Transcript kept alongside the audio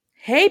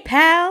Hey,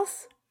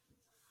 pals.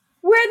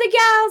 We're the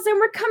gals, and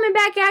we're coming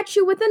back at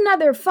you with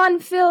another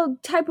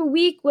fun-filled type of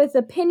week with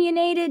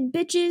opinionated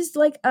bitches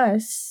like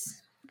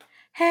us.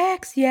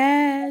 Hex,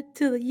 yeah,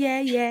 to the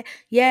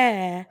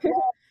yeah.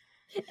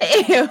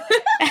 Ew.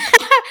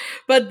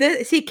 But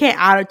this, she can't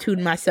auto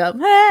tune myself.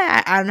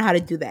 I don't know how to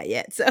do that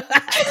yet. So,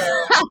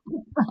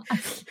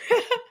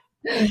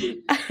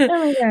 Oh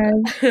my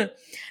god.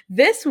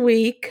 this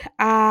week,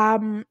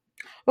 we're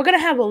gonna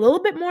have a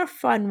little bit more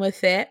fun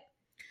with it.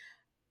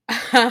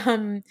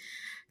 I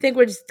think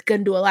we're just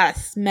gonna do a lot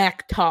of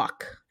smack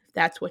talk. If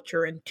that's what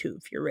you're into,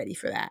 if you're ready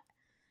for that.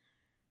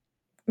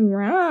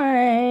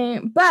 Right.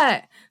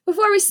 But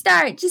before we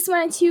start, just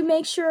wanted to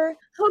make sure,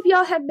 hope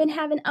y'all have been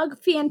having a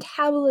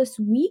fantabulous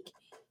week.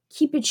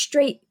 Keep it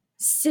straight,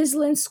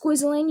 sizzling,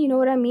 squizzling, you know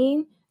what I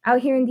mean?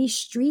 Out here in these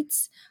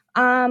streets.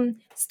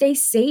 Stay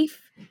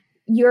safe.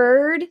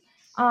 Yerd.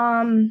 Who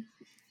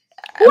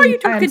are you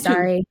talking I'm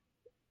sorry.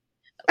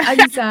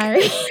 I'm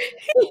sorry.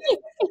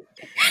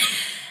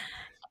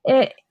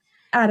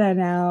 I don't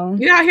know.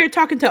 You're out here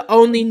talking to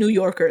only New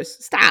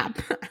Yorkers. Stop.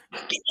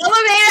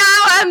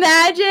 Elevator,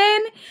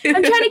 imagine.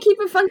 I'm trying to keep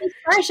it funky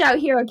fresh out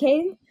here,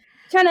 okay?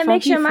 Trying to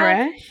make sure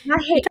fresh? You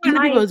talking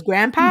to people's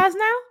grandpas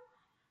now?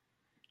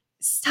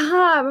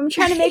 Stop. I'm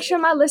trying to make sure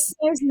my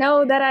listeners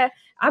know that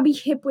I'll be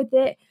hip with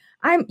it.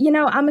 I'm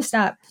gonna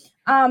stop.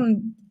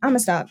 I'm gonna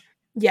stop.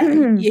 Yeah,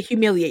 you're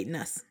humiliating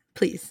us.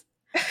 Please.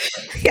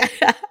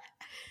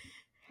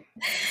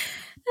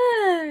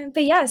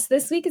 But yes,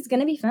 this week is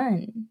gonna be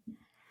fun.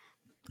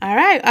 All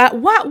right.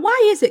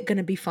 Why is it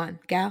gonna be fun,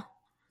 gal?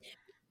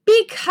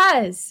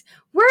 Because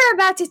we're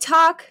about to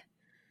talk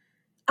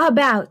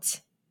about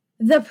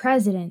the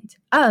president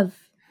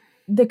of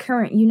the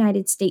current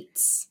United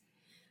States,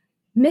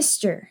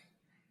 Mr.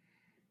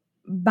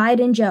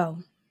 Biden Joe.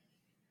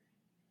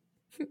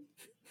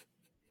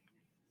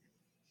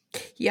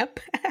 Yep.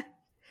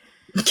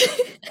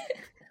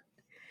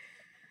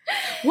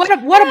 What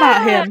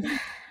about him?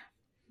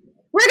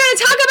 We're gonna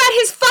talk about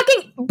his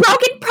fucking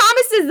broken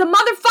promises. The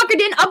motherfucker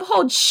didn't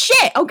uphold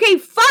shit. Okay,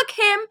 fuck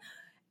him.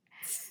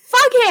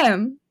 Fuck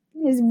him.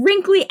 His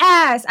wrinkly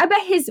ass. I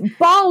bet his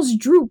balls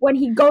droop when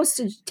he goes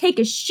to take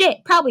a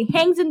shit. Probably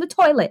hangs in the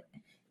toilet.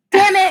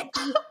 Damn it.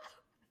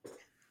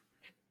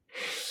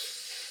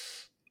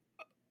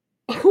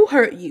 Who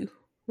hurt you?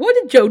 What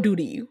did Joe do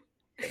to you?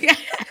 He was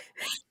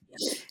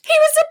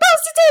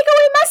supposed to take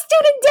away my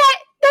student debt.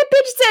 That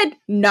bitch said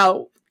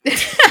no.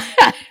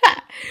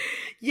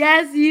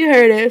 Yes, you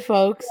heard it,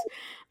 folks.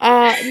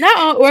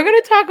 Now we're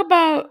gonna talk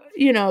about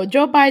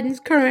Joe Biden's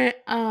current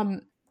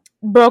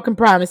broken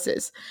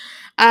promises.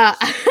 I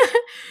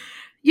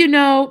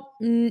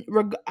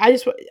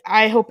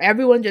hope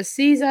everyone just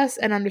sees us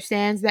and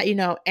understands that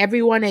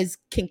everyone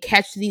can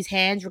catch these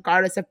hands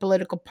regardless of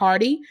political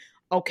party.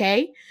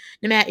 Okay,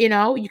 no matter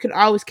you can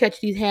always catch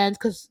these hands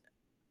because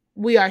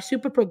we are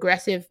super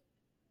progressive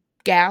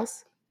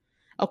gals.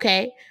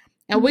 Okay,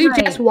 and we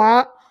just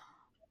want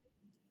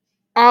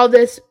all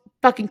this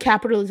fucking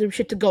capitalism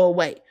shit to go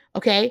away,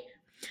 okay?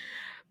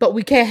 But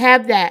we can't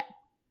have that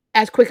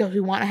as quick as we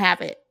want to have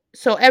it.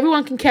 So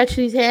everyone can catch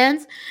these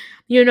hands.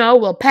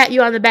 We'll pat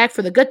you on the back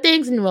for the good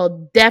things, and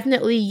we'll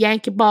definitely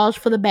yank your balls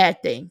for the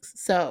bad things.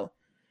 So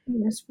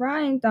that's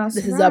right.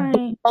 This is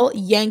a ball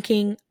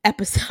yanking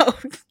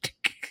episode.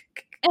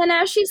 And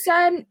as she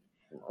said,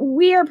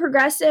 we are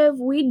progressive.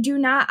 We do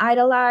not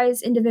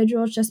idolize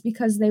individuals just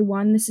because they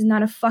won. This is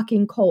not a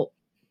fucking cult.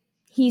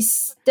 He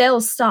still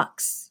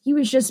sucks. He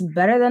was just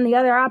better than the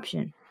other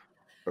option.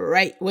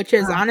 Right, which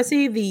is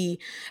honestly the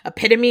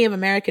epitome of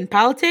American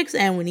politics,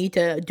 and we need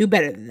to do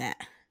better than that.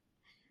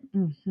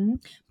 Mm-hmm.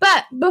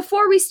 But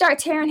before we start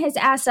tearing his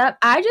ass up,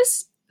 I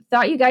just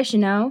thought you guys should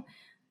know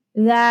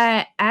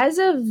that as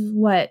of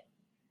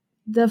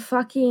the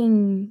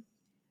fucking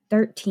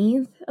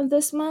 13th of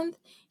this month,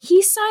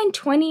 he signed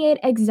 28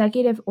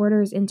 executive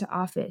orders into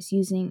office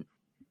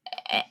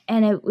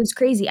and it was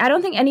crazy. I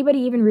don't think anybody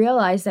even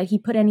realized that he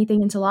put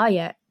anything into law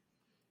yet.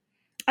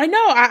 I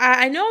know.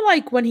 I know,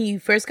 like, when he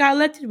first got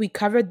elected, we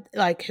covered,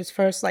 like, his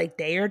first, like,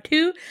 day or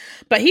two.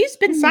 But he's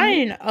been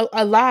signing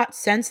a lot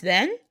since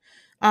then.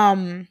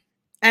 And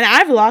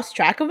I've lost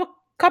track of a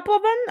couple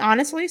of them,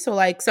 honestly. So,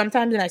 like,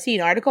 sometimes when I see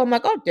an article, I'm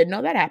like, oh, didn't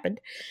know that happened.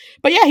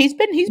 But, yeah, he's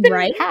been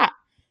right? hot.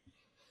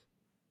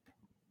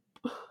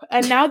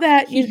 And now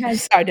that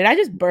sorry, did I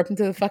just burp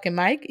into the fucking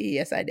mic?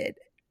 Yes, I did.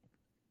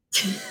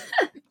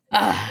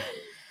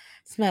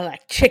 Smell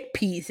like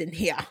chickpeas in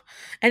here.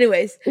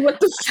 Anyways. What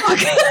the fuck?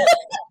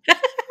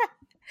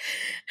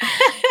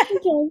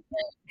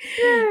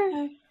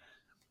 Okay.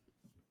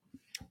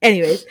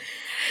 Anyways.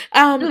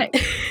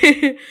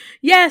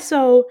 Yeah,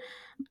 so,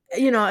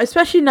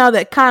 especially now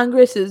that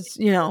Congress is,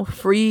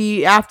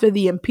 free after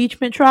the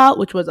impeachment trial,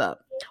 which was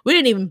we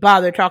didn't even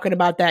bother talking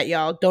about that,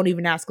 y'all. Don't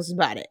even ask us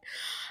about it.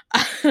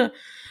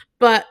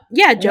 But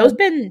yeah, Joe's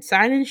been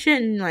signing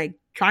shit and like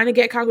trying to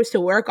get Congress to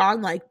work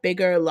on like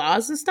bigger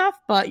laws and stuff.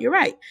 But you're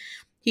right.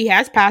 He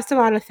has passed a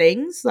lot of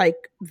things like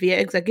via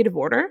executive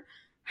order.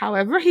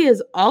 However, he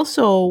has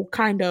also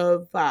kind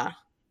of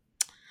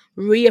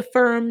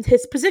reaffirmed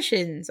his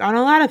positions on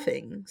a lot of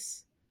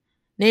things,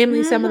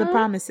 namely some of the Mm-hmm.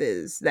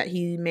 promises that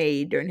he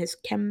made during his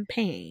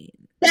campaign.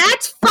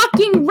 That's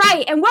fucking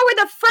right. And what were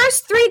the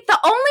first three? The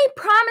only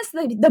promise,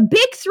 the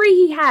big three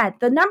he had,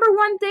 the number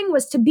one thing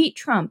was to beat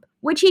Trump,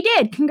 which he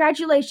did.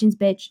 Congratulations,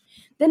 bitch.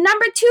 The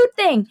number two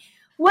thing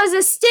was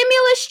a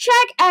stimulus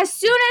check as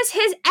soon as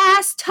his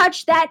ass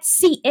touched that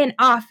seat in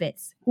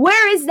office.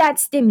 Where is that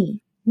stimmy?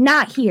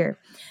 Not here.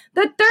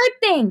 The third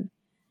thing,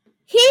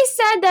 he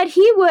said that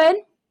he would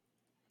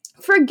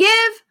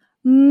forgive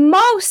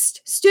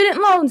most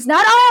student loans,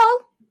 not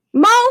all,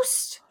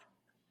 most.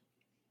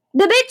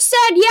 The bitch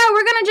said, yeah,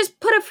 we're going to just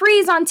put a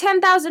freeze on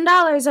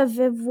 $10,000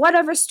 of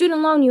whatever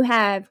student loan you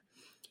have.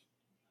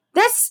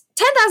 That's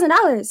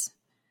 $10,000.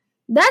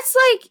 That's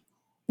like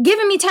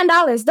giving me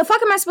 $10. The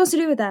fuck am I supposed to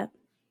do with that?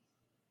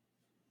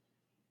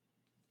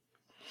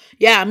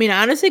 Yeah, I mean,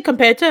 honestly,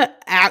 compared to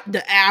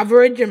the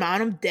average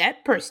amount of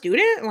debt per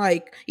student,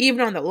 like even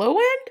on the low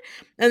end,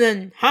 and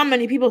then how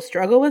many people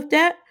struggle with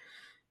debt.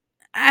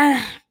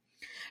 But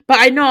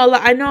I know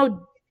I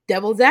know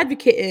devil's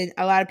advocate in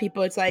a lot of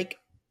people. It's like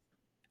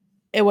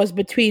it was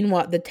between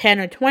the 10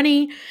 or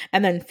 20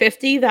 and then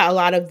 50 that a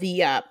lot of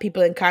the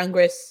people in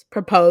Congress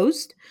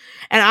proposed.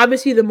 And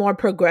obviously the more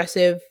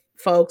progressive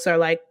folks are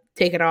like,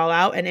 take it all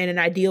out. And in an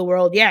ideal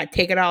world, yeah,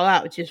 take it all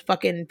out. It's just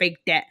fucking fake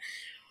debt.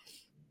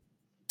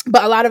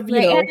 But a lot of,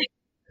 a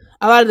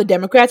lot of the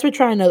Democrats were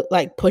trying to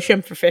like push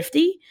him for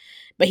 50,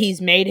 but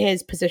he's made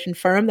his position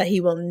firm that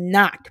he will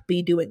not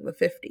be doing the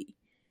 50.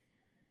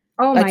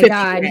 Oh like my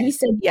God. He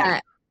said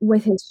that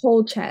with his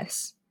whole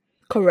chest.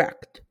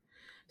 Correct.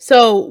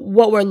 So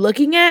what we're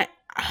looking at,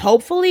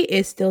 hopefully,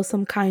 is still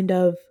some kind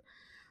of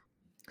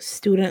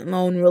student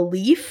loan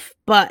relief,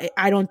 but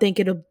I don't think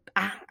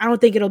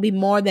it'll be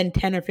more than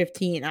 10 or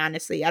 15,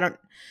 honestly. I don't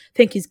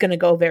think he's going to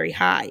go very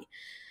high.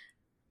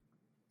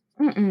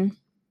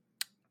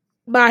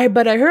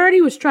 But I heard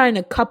he was trying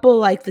to couple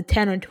like the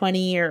 10 or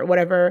 20 or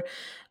whatever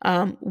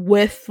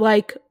with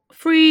like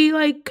free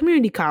like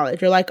community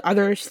college or like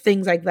other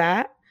things like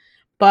that.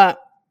 But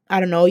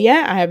I don't know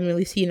yet. I haven't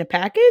really seen a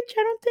package.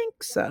 I don't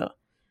think so.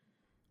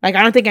 Like,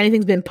 I don't think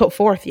anything's been put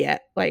forth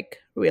yet, like,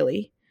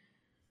 really.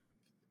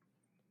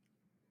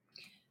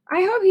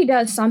 I hope he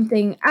does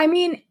something. I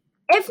mean,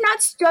 if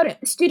not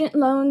student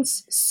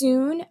loans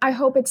soon, I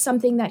hope it's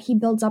something that he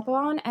builds up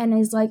on and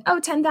is like,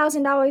 oh,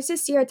 $10,000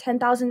 this year,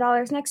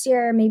 $10,000 next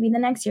year, maybe the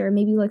next year,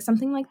 maybe like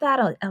something like that,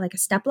 like a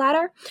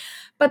stepladder.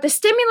 But the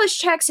stimulus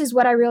checks is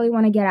what I really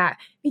want to get at,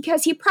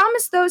 because he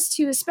promised those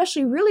to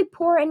especially really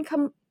poor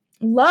income,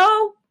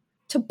 low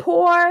to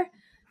poor,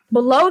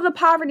 below the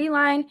poverty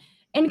line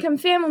income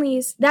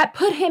families that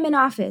put him in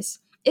office.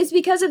 It's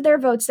because of their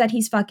votes that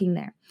he's fucking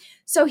there.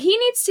 So he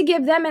needs to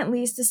give them at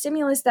least the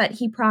stimulus that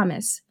he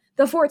promised,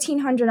 the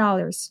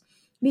 $1,400.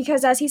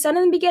 Because as he said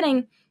in the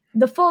beginning,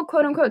 the full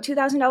quote-unquote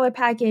 $2,000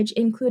 package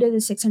included the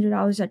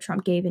 $600 that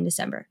Trump gave in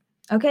December.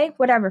 Okay,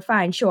 whatever,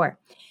 fine, sure.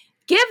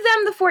 Give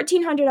them the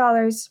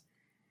 $1,400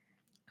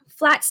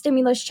 flat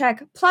stimulus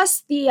check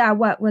plus the,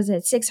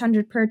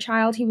 $600 per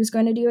child he was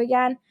going to do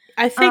again.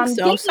 I think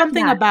so.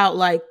 Something about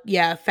like,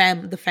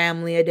 the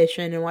family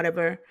edition and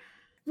whatever.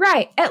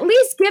 Right. At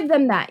least give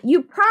them that.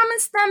 You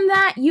promised them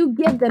that. You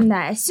give them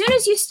that. As soon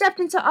as you stepped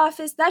into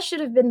office, that should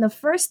have been the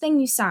first thing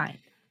you signed.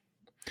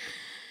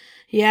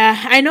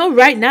 Yeah, I know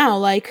right now,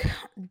 like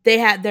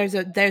there is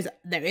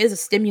a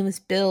stimulus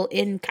bill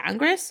in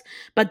Congress,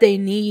 but they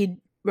need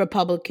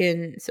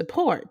Republican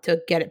support to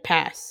get it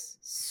passed.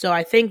 So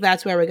I think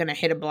that's where we're going to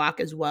hit a block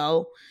as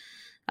well.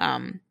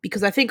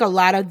 Because I think a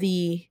lot of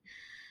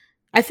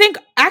I think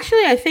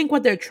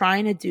what they're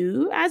trying to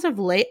do as of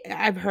late,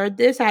 I've heard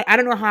this. I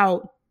don't know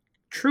how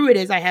true it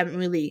is. I haven't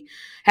really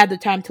had the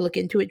time to look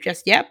into it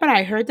just yet, but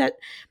I heard that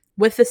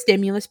with the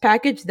stimulus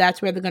package, that's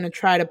where they're going to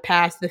try to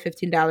pass the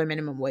 $15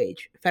 minimum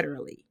wage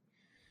federally.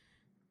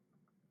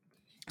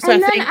 So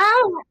and I think...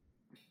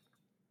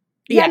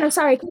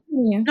 sorry,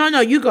 continue. No,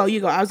 you go.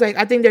 I was like,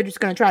 I think they're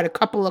just going to try to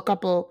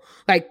couple,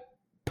 like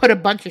put a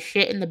bunch of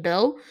shit in the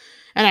bill.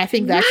 And I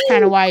think that's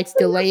kind of why it's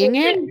delaying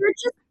it.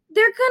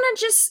 They're gonna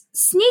just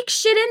sneak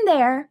shit in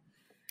there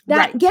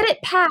that get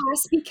it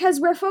passed because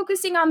we're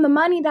focusing on the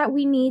money that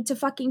we need to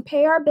fucking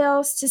pay our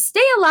bills to stay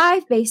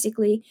alive,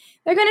 basically.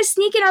 They're gonna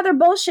sneak in other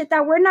bullshit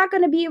that we're not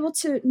gonna be able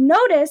to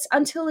notice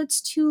until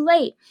it's too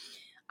late.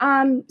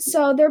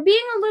 So they're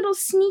being a little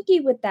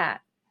sneaky with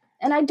that,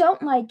 and I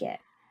don't like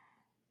it.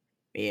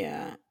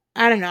 Yeah,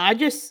 I don't know. I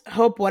just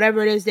hope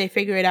whatever it is, they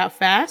figure it out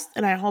fast,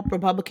 and I hope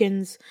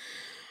Republicans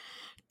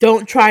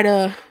don't try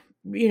to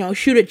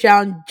shoot it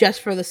down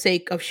just for the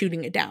sake of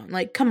shooting it down.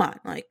 Like, come on.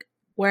 Like,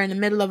 we're in the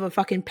middle of a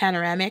fucking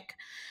panoramic.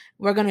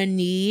 We're going to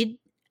need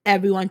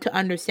everyone to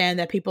understand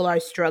that people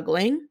are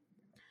struggling.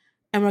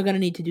 And we're going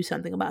to need to do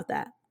something about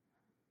that.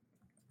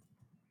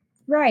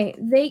 Right.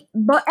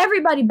 But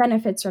everybody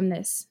benefits from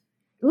this.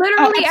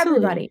 Literally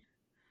everybody.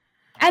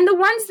 And the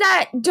ones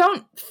that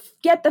don't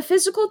get the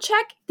physical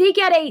check, they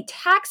get a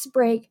tax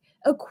break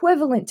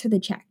equivalent to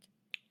the check.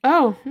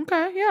 Oh,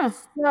 okay. Yeah.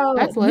 So,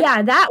 that's lit.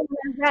 Yeah, that one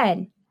I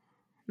read.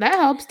 That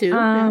helps too.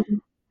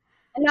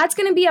 And that's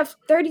going to be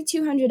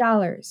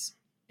 $3,200 is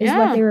Yeah.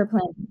 what they were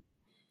planning.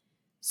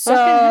 Fucking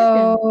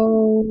heckin'.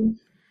 So,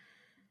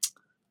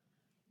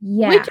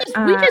 yeah.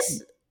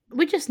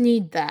 We just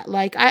need that.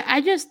 Like,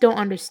 I just don't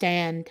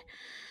understand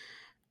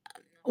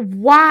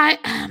why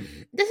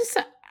this is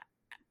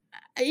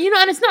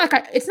and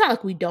it's not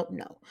like we don't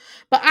know,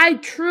 but I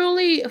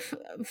truly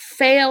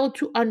fail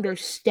to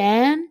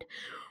understand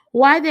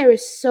why there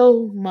is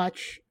so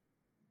much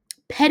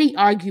petty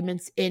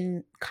arguments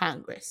in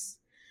Congress.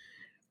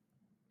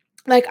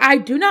 Like, I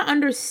do not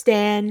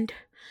understand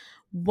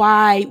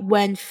why,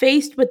 when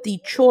faced with the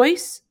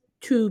choice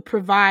to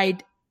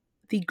provide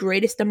the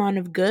greatest amount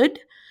of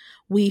good,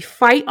 we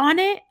fight on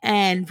it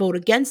and vote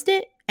against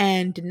it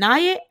and deny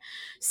it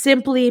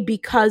simply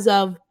because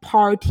of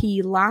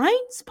party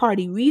lines,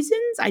 party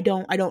reasons. I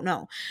don't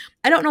know.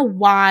 I don't know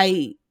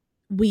why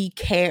we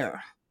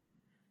care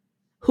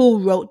who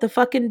wrote the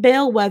fucking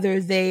bill, whether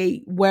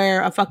they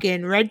wear a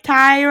fucking red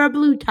tie or a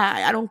blue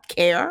tie. I don't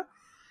care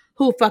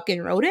who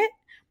fucking wrote it.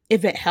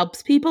 If it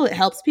helps people, it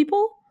helps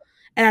people.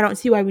 And I don't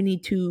see why we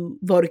need to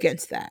vote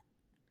against that.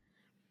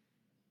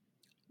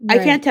 Right.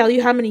 I can't tell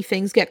you how many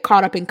things get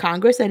caught up in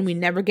Congress and we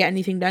never get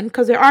anything done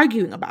because they're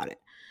arguing about it.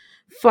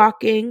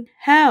 Fucking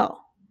hell.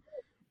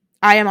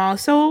 I am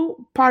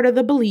also part of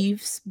the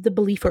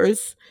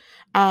beliefers,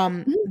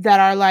 that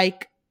are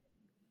like,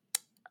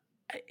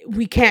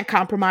 we can't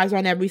compromise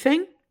on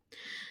everything.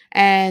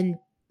 And,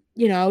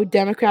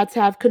 Democrats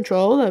have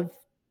control of,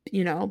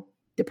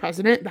 the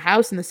president, the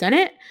House, and the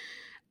Senate.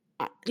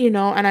 And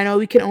I know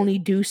we can only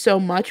do so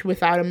much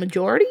without a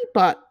majority,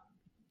 but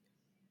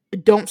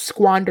don't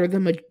squander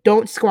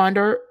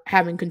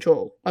having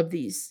control of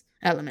these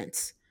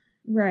elements.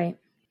 Right.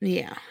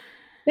 Yeah.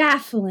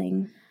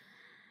 Baffling,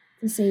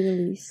 to say the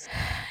least.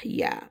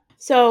 Yeah.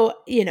 So,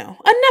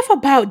 enough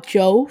about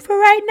Joe for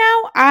right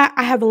now.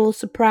 I have a little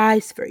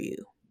surprise for you.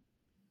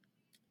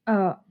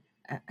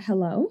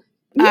 Hello?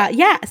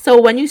 Yeah.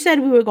 So when you said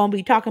we were going to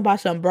be talking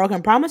about some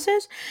broken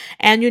promises,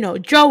 and,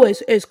 Joe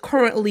is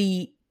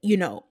currently,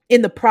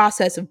 in the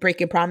process of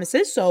breaking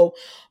promises. So,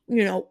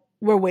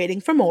 we're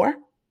waiting for more.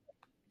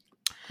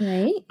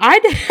 Right. I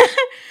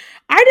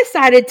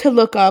decided to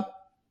look up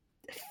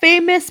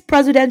famous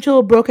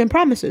presidential broken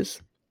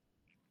promises.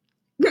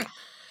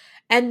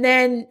 And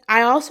then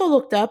I also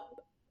looked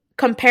up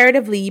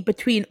comparatively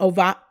between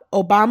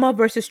Obama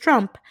versus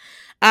Trump,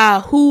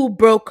 who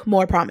broke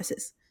more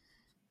promises.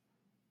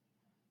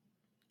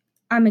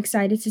 I'm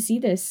excited to see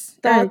this.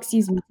 To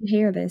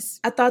hear this.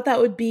 I thought that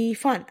would be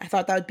fun. I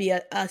thought that would be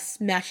a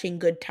smashing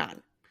good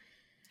time.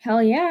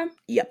 Hell yeah.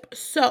 Yep.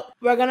 So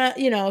we're gonna,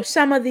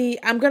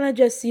 I'm gonna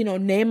just,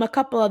 name a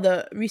couple of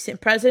the recent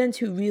presidents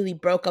who really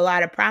broke a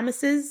lot of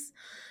promises.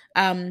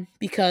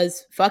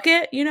 Because fuck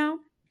it,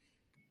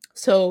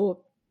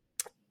 So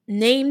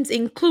names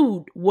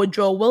include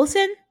Woodrow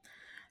Wilson,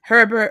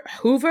 Herbert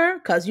Hoover,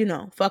 because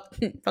fuck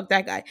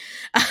that guy.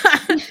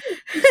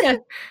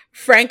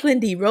 Franklin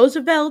D.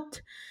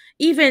 Roosevelt,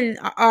 even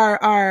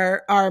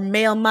our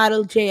male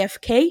model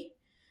JFK.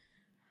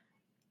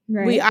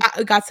 Right.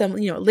 We got some,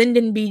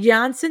 Lyndon B.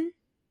 Johnson,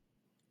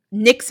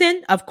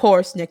 Nixon, of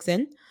course,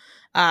 Nixon.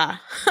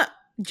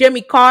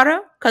 Jimmy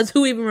Carter, because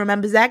who even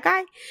remembers that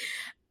guy?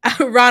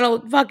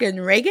 Ronald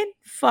fucking Reagan.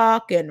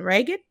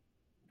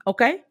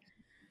 Okay.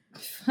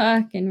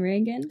 Fucking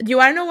Reagan. Do you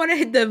want to know one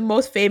of the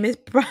most famous?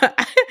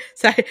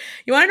 Sorry,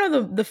 you want to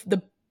know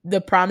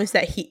the promise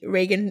that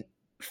Reagan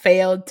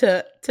failed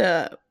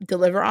to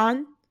deliver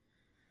on?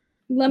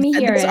 Let me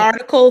hear this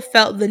article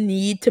felt the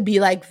need to be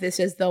like, this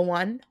is the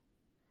one.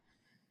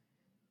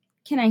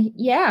 Can I?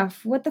 Yeah.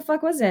 What the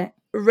fuck was it?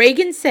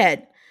 Reagan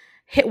said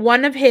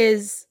one of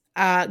his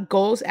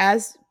goals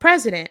as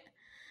president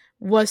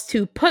was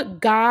to put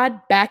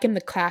God back in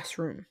the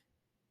classroom.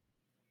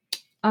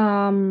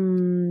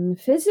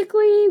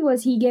 Physically,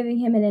 was he giving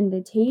him an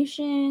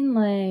invitation?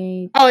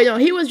 Like, oh no,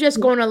 he was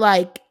just going to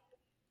like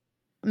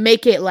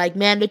make it like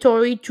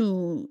mandatory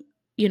to,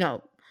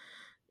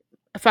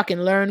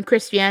 fucking learn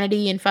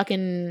Christianity in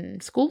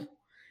fucking school.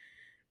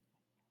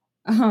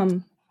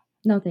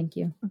 No, thank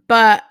you.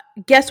 But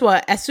guess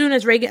what? As soon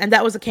as Reagan, and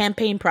that was a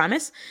campaign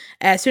promise,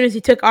 as soon as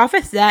he took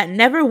office, that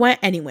never went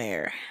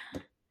anywhere.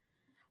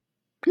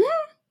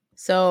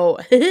 So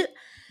he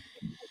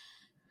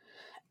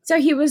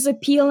was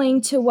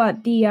appealing to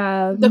what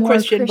the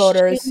Christian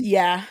voters,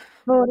 yeah.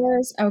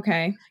 Voters,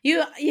 okay.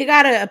 You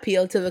gotta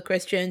appeal to the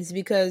Christians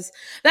because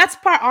that's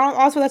part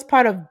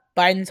of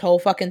Biden's whole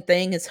fucking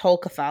thing. His whole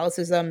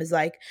Catholicism is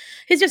like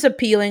he's just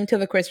appealing to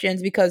the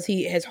Christians because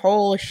his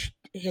whole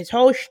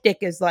shtick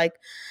is like,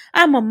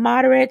 I'm a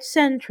moderate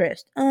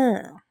centrist,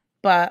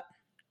 but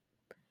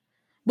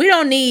we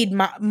don't need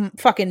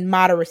fucking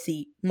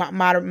moderacy,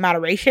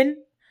 moderation,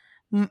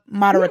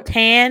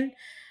 moderatan.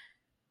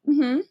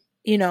 Mm-hmm.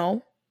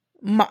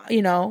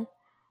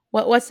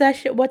 What's that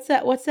shit? What's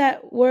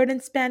that word in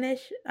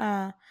Spanish?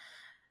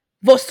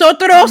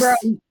 Vosotros.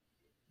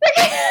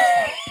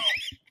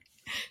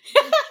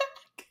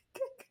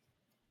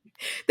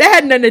 That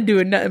had nothing to do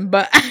with nothing,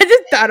 but I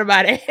just thought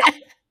about it.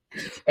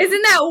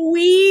 Isn't that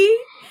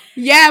we?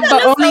 Yeah, Not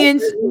but only in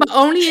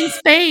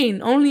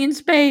Spain. Only in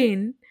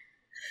Spain.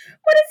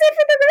 What is it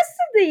for the rest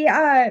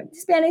of the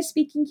Spanish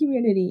speaking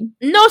community?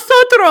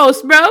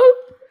 Nosotros, bro.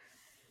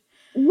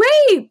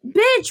 Wait,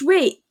 bitch,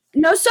 wait.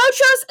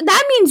 Nosotros,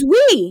 that means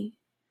we.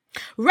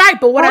 Right,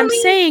 but what I'm Only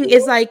saying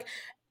is like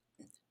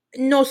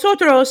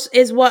nosotros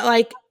is what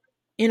like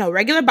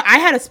regular, but I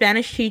had a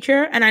Spanish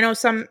teacher, and I know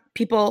some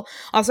people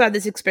also had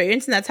this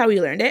experience, and that's how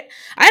we learned it.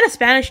 I had a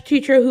Spanish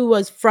teacher who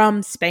was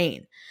from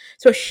Spain.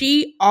 So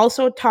she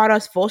also taught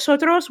us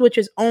vosotros, which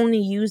is only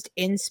used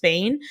in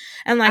Spain.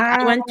 And like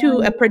I went to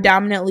a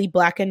predominantly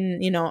black and,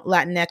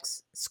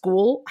 Latinx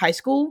school, high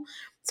school.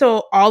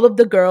 So all of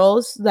the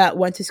girls that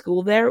went to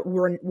school there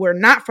were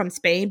not from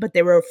Spain, but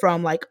they were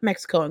from like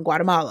Mexico and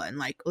Guatemala and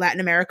like Latin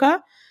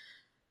America.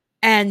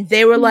 And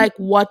they were like,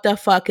 what the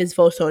fuck is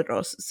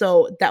vosotros?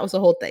 So that was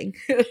the whole thing.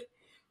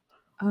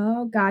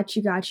 Oh, got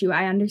you.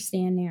 I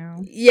understand now.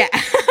 Yeah.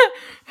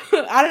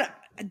 I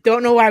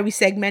don't know why we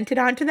segmented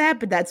onto that,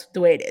 but that's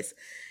the way it is.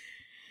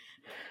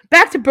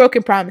 Back to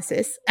broken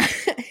promises.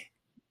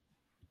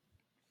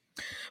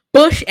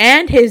 Bush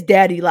and his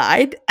daddy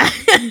lied.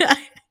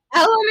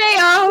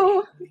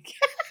 LMAO.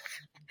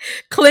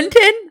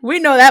 Clinton, we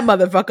know that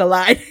motherfucker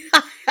lied.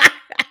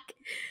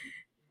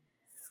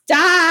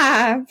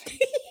 Stop.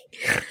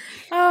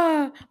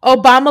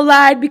 Obama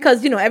lied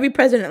because, every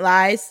president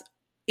lies.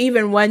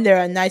 Even when they're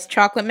a nice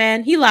chocolate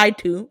man, he lied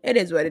too. It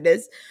is what it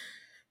is.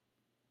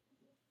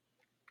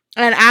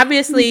 And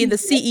obviously the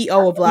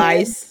CEO of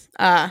lies,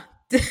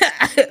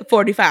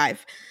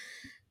 45.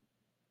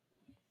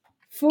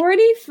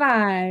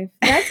 45.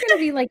 That's gonna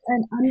be like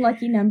an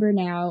unlucky number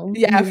now.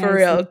 Yeah, for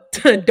real.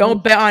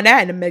 Don't bet on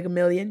that in a Mega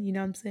Million. You know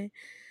what I'm saying?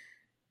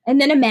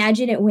 And then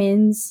imagine it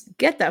wins.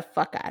 Get the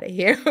fuck out of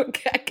here.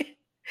 Okay.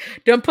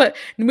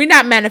 We're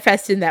not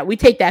manifesting that. We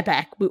take that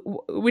back.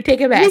 We take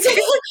it back.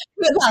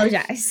 We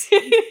apologize.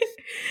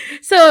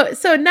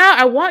 So now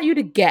I want you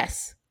to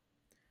guess.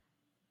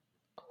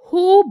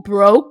 Who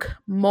broke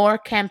more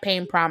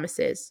campaign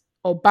promises?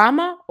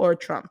 Obama or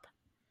Trump?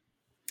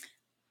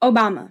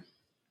 Obama.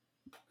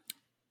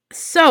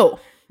 So,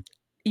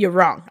 you're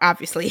wrong,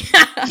 obviously.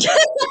 I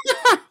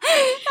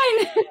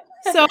know.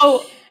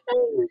 So,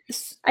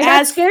 I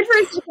got scared for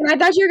a second. I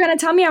thought you were going to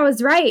tell me I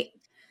was right.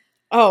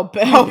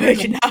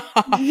 Bitch,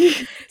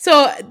 no.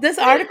 So, this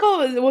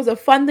article was a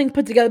fun thing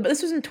put together, but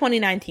this was in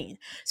 2019.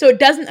 So, it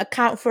doesn't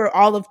account for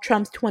all of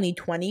Trump's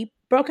 2020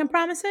 broken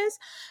promises,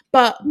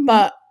 but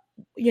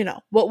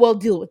we'll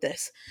deal with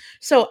this.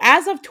 So,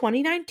 as of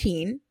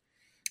 2019,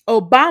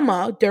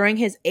 Obama, during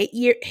his 8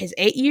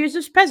 years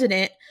as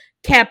president,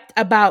 kept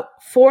about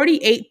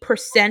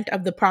 48%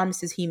 of the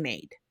promises he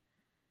made.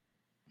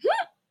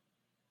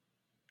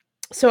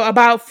 So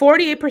about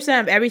 48%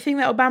 of everything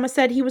that Obama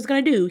said he was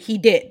going to do, he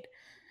did.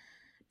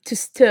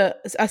 To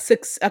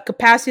a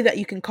capacity that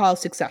you can call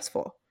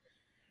successful.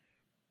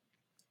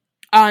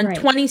 On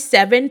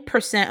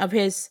 27% of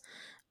his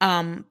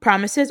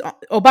promises,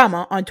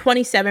 Obama, on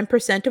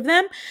 27% of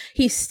them,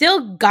 he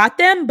still got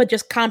them, but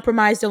just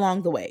compromised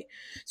along the way.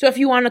 So if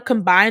you want to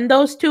combine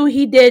those two,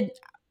 he did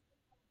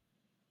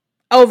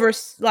over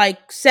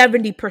like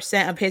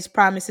 70% of his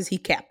promises he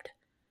kept.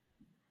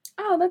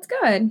 Oh, that's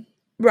good.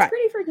 Right.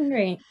 Pretty freaking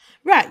great.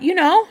 Right.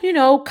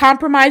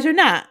 Compromise or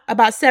not,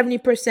 about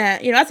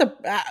 70%, that's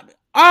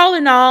all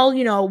in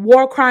all,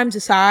 war crimes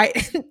aside,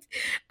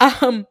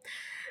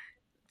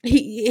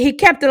 he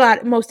kept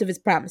most of his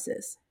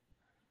promises.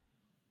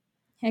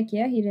 Heck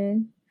yeah, he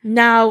did.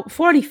 Now,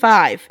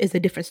 45 is a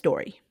different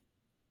story.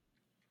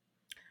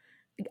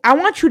 I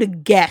want you to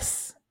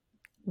guess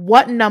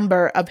what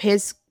number of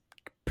his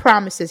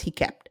promises he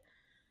kept.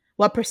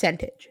 What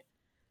percentage?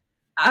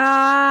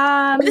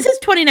 This is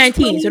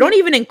 2019, so don't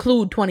even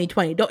include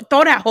 2020. Don't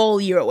throw that whole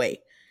year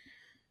away.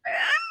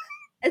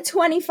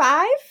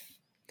 25?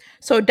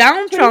 So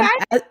Donald Trump,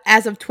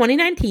 as of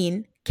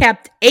 2019,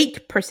 kept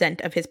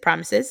 8% of his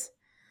promises.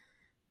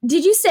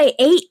 Did you say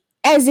 8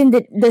 as in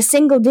the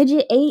single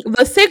digit 8?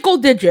 The single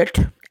digit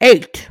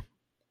 8.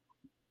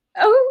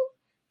 Oh.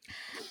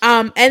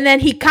 And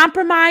then he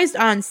compromised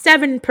on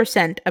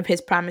 7% of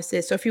his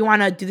promises. So if you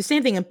want to do the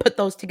same thing and put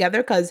those together,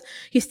 because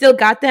he still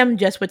got them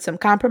just with some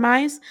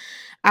compromise,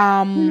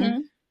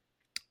 that's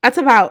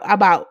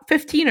about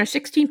 15 or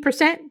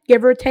 16%,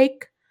 give or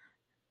take,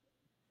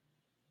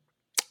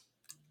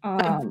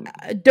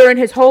 during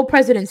his whole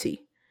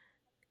presidency.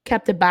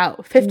 Kept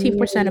about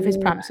 15% of his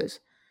promises.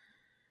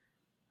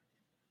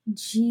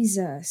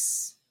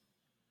 Jesus.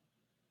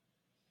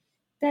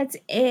 That's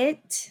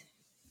it?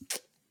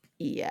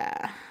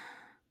 Yeah.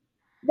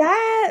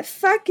 That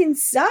fucking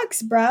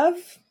sucks,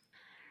 bruv.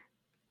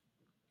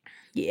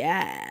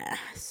 Yeah,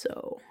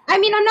 so. I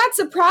mean, I'm not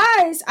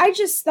surprised. I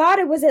just thought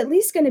it was at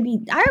least going to be,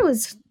 I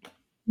was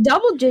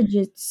double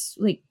digits,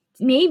 like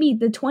maybe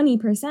the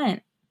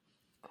 20%.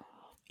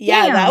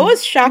 Yeah, damn, that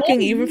was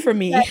shocking even for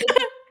me.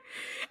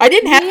 I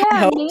didn't have high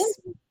hopes.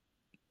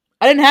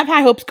 I didn't have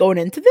high hopes going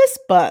into this,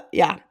 but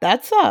yeah,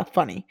 that's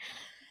funny.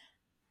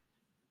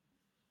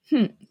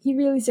 He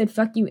really said,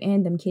 fuck you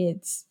and them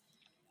kids.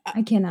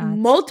 I cannot.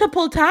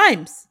 multiple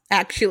times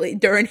actually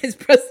during his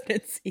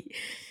presidency.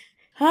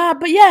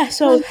 But yeah,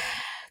 so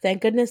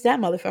thank goodness that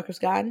motherfucker's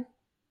gone.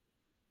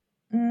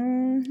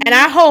 And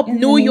I hope In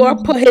the New name York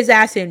of put his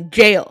ass in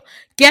jail.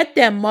 Get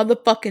them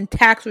motherfucking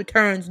tax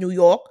returns, New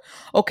York.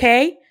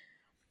 Okay?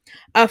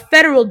 A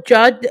federal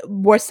judge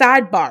were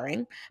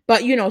sidebarring,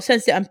 but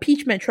since the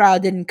impeachment trial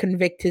didn't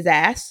convict his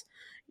ass,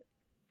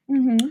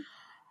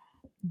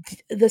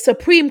 the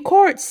Supreme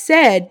Court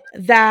said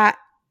that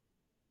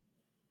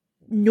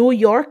New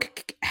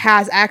York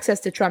has access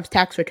to Trump's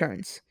tax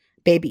returns,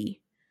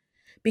 baby.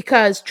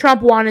 Because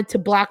Trump wanted to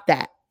block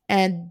that.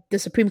 And the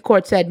Supreme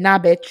Court said, nah,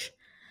 bitch.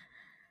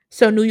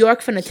 So New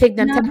York finna take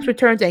them no. tax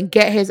returns and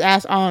get his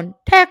ass on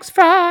tax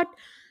fraud.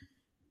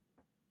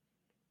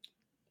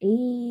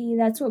 Hey,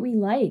 that's what we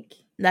like.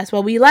 That's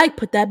what we like.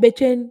 Put that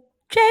bitch in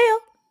jail.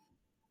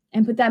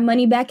 And put that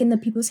money back in the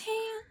people's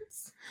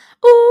hands.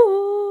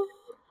 Ooh.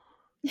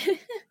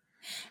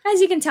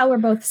 As you can tell, we're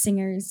both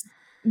singers.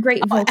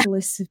 Great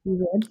vocalists, if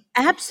you would.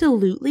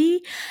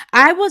 Absolutely.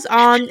 I was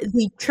on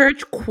the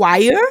church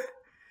choir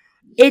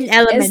in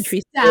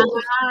elementary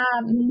school.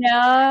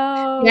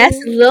 No. Yes,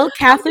 little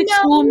Catholic No.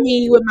 school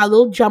me with my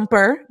little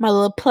jumper, my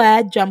little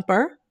plaid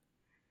jumper.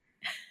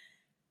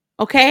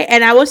 Okay,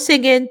 and I was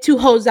singing to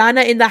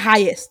Hosanna in the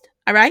highest.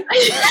 All right.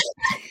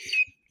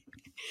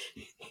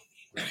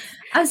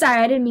 I'm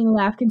sorry, I didn't mean to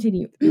laugh.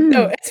 Continue.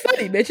 No, it's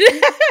funny, bitch.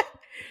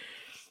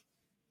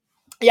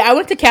 Yeah, I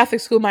went to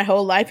Catholic school my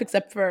whole life,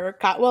 except for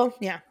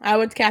I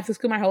went to Catholic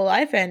school my whole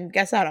life, and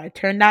guess what? I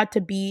turned out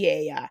to be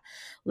a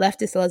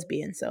leftist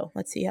lesbian. So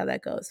let's see how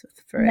that goes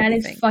for that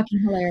everything. Is fucking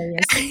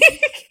hilarious.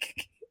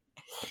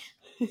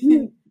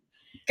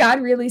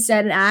 God really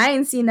said it. I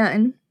ain't see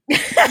nothing.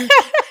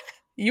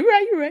 You're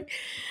right.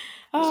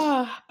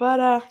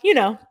 But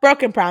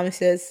broken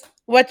promises.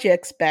 What you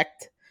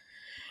expect?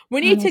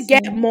 We need to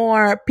get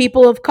more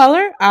people of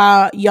color,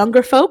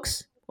 younger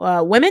folks,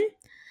 women,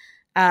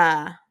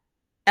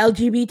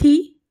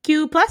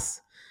 LGBTQ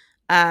plus,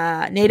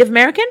 Native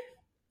American.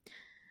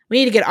 We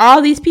need to get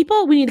all these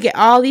people. We need to get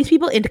all these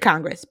people into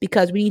Congress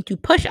because we need to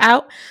push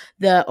out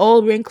the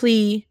old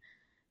wrinkly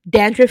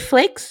dandruff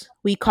flakes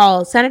we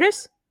call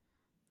senators.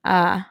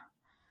 There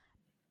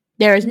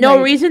is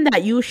no reason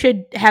that you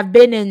should have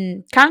been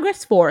in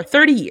Congress for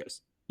 30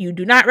 years. You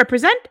do not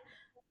represent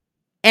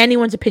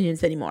anyone's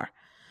opinions anymore.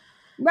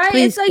 Right?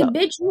 Please it's like, go.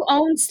 Bitch, you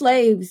own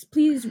slaves.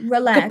 Please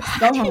relax.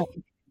 Goodbye. Go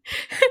home.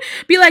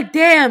 Be like,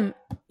 damn,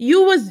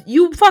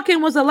 you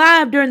fucking was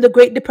alive during the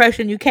Great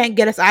Depression. You can't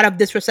get us out of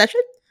this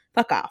recession?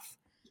 Fuck off.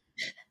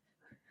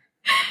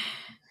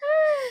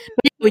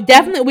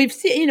 We've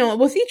seen,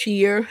 with each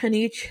year and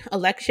each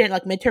election,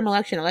 like midterm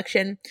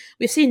election,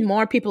 we've seen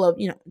more people of,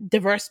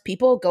 diverse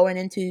people going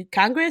into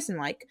Congress. And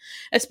like,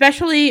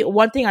 especially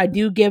one thing I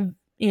do give,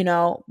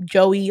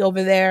 Joey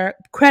over there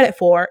credit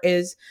for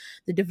is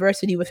the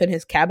diversity within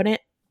his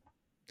cabinet.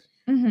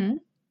 Mm-hmm.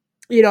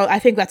 I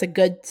think that's a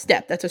good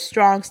step. That's a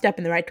strong step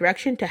in the right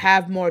direction to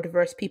have more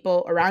diverse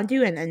people around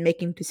you and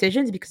making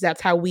decisions, because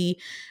that's how we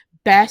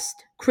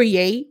best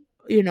create,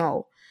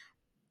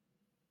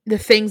 the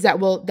things that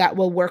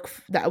will work,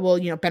 that will,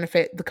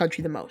 benefit the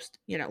country the most,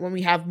 when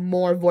we have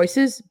more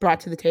voices brought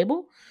to the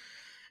table.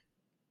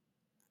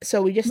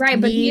 So we just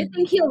but do you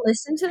think he'll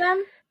listen to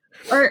them?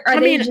 Or are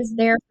they just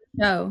there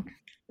for show?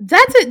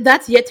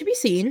 That's yet to be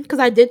seen, because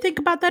I did think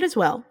about that as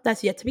well.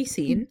 That's yet to be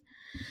seen.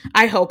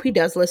 I hope he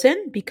does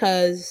listen,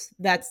 because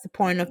that's the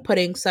point of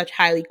putting such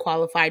highly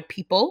qualified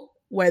people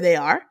where they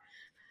are.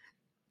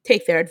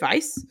 Take their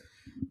advice.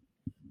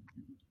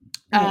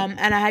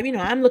 And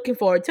I'm looking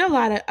forward to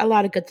a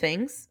lot of good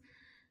things.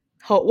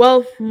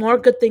 More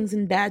good things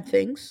than bad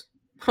things,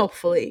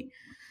 hopefully.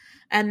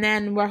 And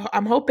then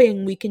I'm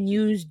hoping we can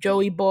use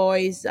Joey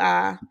Boy's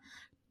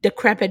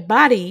decrepit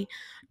body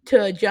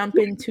to jump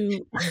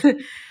into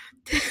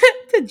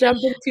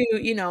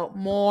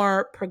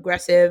more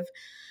progressive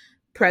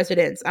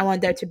presidents. I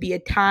want there to be a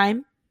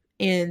time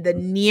in the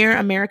near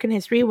American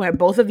history where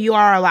both of you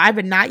are alive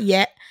and not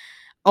yet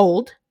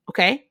old,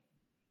 okay?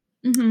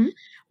 Mm-hmm.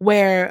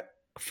 Where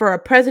for a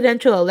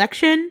presidential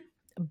election,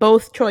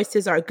 both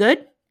choices are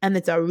good, and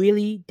it's a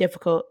really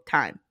difficult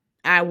time.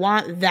 I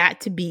want that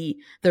to be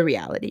the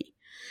reality.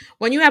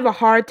 When you have a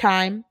hard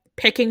time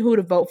picking who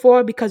to vote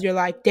for because you're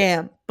like,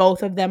 damn,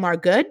 both of them are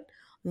good,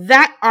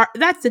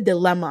 that's the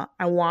dilemma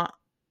I want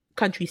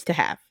countries to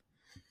have.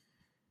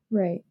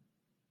 Right.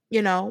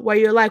 Where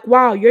you're like,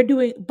 wow,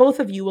 both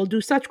of you will do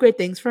such great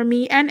things for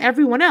me and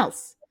everyone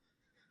else.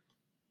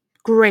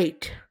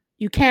 Great.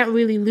 You can't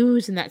really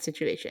lose in that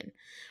situation.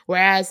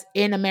 Whereas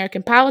in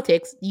American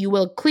politics,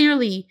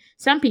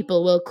 some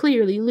people will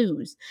clearly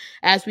lose,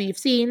 as we've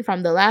seen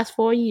from the last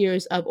 4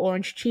 years of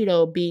Orange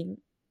Cheeto being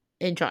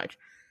in charge.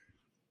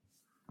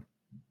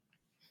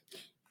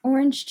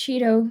 Orange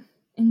Cheeto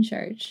in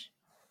charge.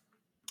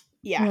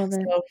 Yeah,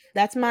 so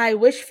that's my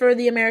wish for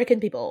the American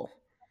people.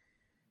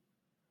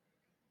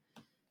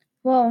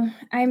 Well,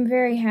 I'm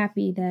very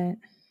happy that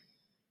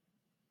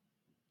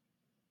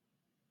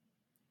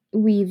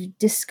we've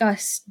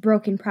discussed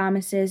broken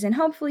promises, and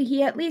hopefully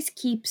he at least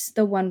keeps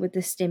the one with the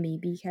stimmy,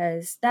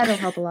 because that'll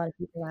help a lot of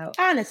people out.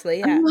 Honestly,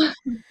 yeah.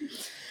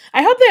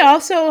 I hope they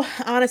also,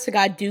 honest to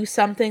God, do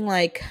something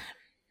like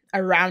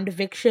around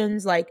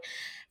evictions, like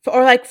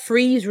or like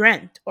freeze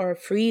rent or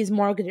freeze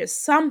mortgages.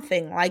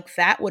 Something like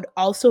that would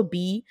also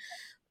be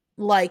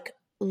like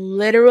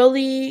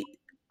literally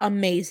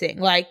amazing.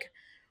 Like,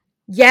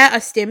 yeah, a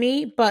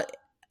stimmy, but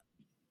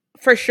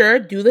for sure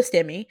do the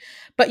stimmy.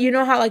 But you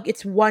know how like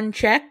it's one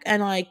check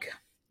and like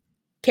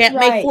can't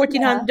make Right,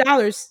 yeah.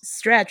 $1,400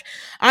 stretch.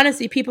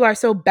 Honestly, people are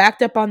so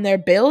backed up on their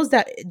bills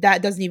that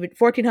doesn't even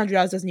 $1,400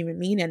 doesn't even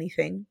mean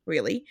anything,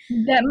 really.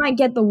 That might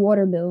get the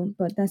water bill,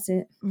 but that's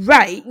it.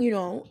 Right, you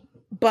know.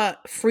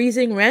 But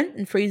freezing rent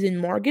and freezing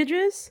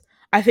mortgages,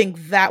 I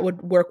think that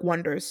would work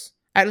wonders.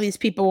 At least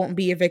people won't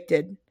be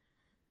evicted.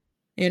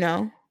 You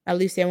know? At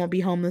least they won't be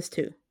homeless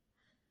too.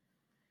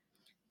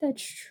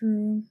 That's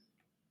true.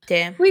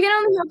 Damn. We can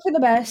only hope for the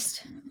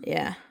best.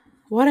 Yeah.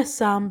 What a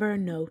somber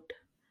note.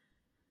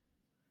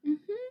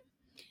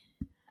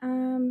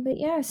 But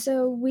yeah,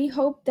 so we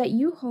hope that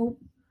you hope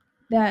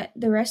that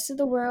the rest of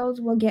the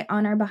world will get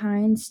on our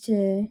behinds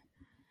to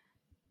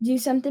do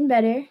something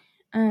better.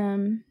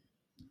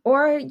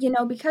 Or, you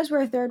know, because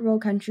we're a third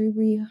world country,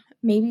 we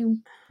maybe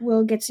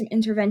will get some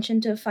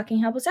intervention to fucking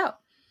help us out.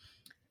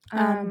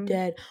 I'm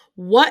dead.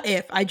 What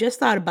if, I just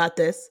thought about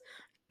this.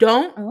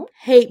 Don't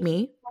hate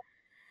me.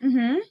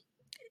 Mm-hmm.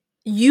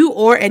 You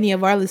or any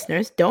of our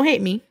listeners, don't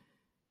hate me.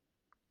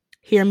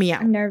 Hear me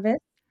out. I'm nervous.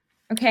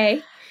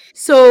 Okay.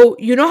 So,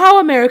 you know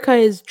how America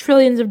is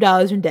trillions of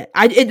dollars in debt?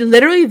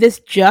 This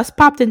just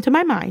popped into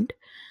my mind.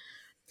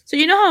 So,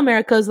 you know how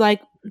America is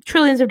like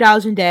trillions of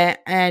dollars in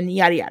debt and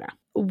yada yada.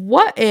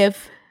 What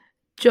if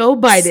Joe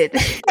Biden?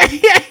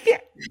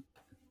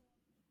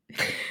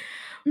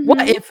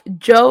 What if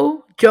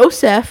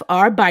Joseph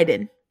R.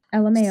 Biden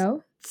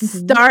LMAO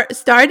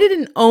started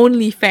an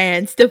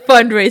OnlyFans to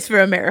fundraise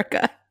for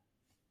America?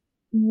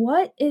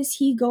 What is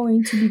he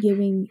going to be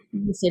giving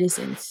the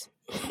citizens?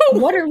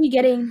 What are we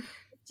getting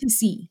to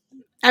see?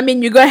 I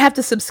mean, you're gonna have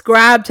to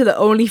subscribe to the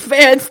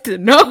OnlyFans to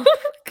know.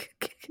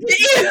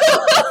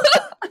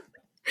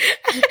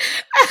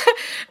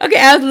 Okay,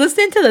 I was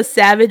listening to the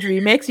Savage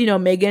remix. You know,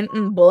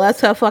 Megan,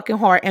 bless her fucking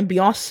heart, and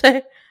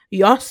Beyonce.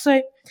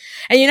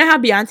 And you know how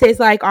Beyonce's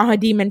like on her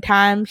demon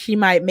time, she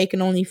might make an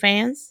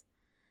OnlyFans?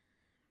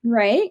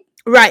 Right.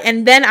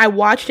 And then I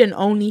watched an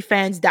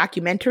OnlyFans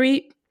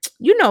documentary.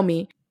 You know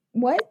me.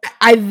 What?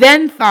 I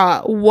then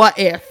thought, what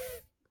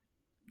if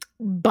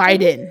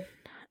Biden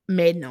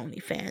made an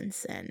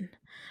OnlyFans and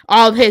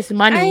all of his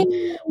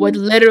money would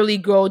literally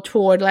go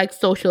toward like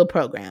social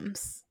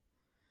programs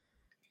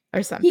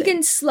or something? He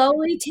can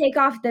slowly take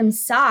off them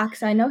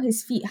socks. I know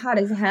his feet hot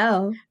as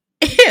hell.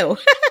 Ew.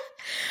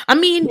 I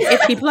mean,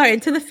 if people are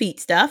into the feet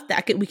stuff,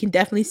 we can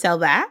definitely sell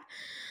that.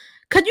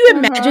 Could you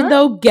imagine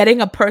though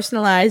getting a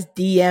personalized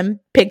DM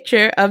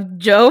picture of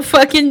Joe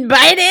fucking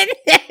Biden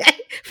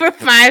for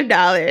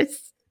 $5?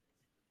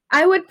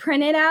 I would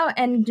print it out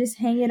and just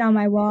hang it on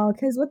my wall,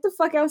 because what the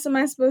fuck else am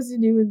I supposed to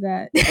do with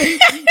that?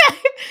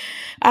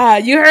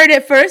 You heard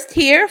it first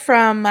here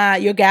from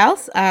your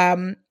gals.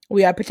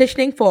 We are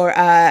petitioning for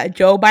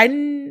Joe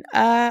Biden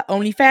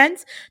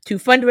OnlyFans to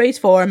fundraise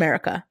for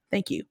America.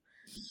 Thank you.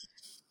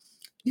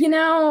 You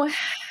know,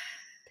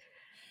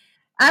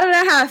 I don't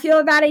know how I feel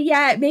about it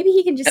yet. Maybe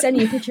he can just send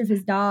me a picture of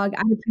his dog.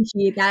 I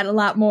appreciate that a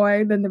lot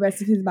more than the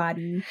rest of his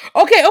body.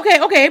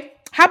 Okay.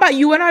 How about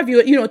you and our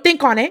viewers? You know,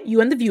 think on it.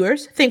 You and the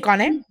viewers, think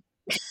on it.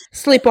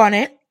 Sleep on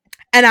it.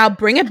 And I'll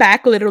bring it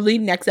back literally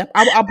next up.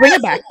 I'll bring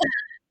it back.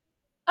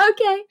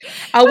 Okay.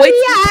 I'll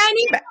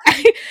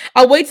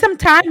wait some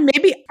time.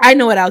 Maybe I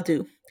know what I'll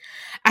do.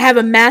 I have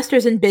a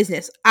master's in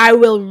business. I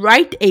will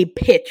write a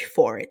pitch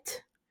for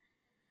it.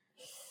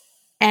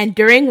 And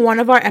during one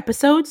of our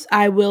episodes,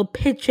 I will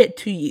pitch it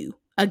to you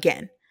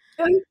again.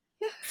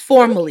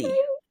 Formally. Okay.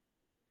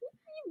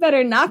 You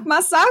better knock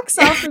my socks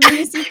off for me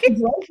to see your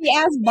broken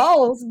ass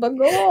balls, but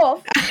go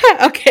off.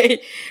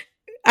 Okay.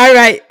 All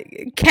right.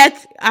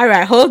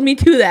 Hold me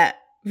to that,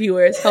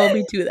 viewers. Hold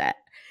me to that.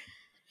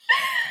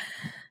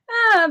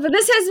 But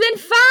this has been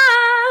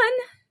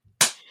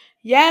fun.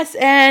 Yes,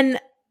 and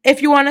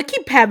if you want to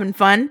keep having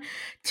fun,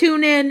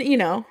 tune in, you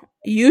know,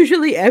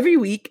 usually every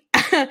week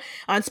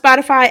on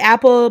Spotify,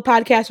 Apple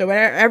Podcasts, or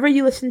wherever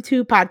you listen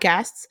to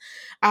podcasts.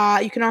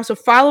 You can also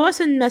follow us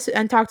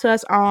and talk to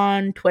us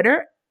on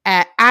Twitter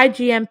at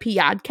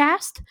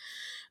IGMPodcast.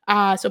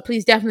 So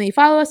please definitely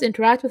follow us,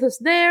 interact with us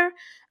there.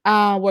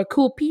 We're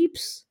cool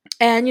peeps.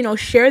 And, you know,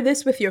 share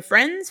this with your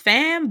friends,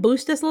 fam,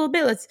 boost us a little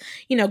bit. Let's,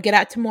 you know, get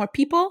out to more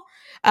people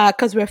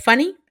because we're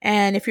funny.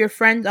 And if your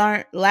friends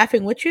aren't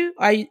laughing with you,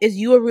 is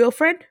you a real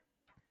friend?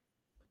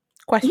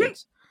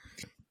 Questions.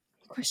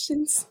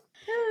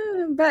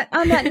 But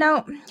on that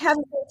note, have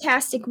a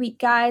fantastic week,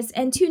 guys.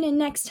 And tune in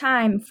next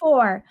time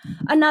for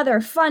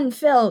another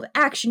fun-filled,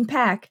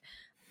 action-packed,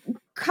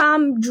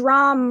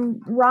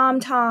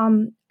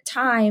 rom-tom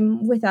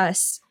time with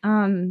us.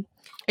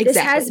 This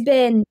has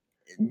been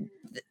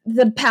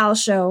the pal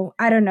show.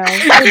 I don't know.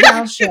 The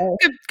pal show.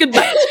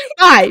 Goodbye.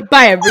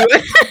 Bye,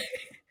 everyone.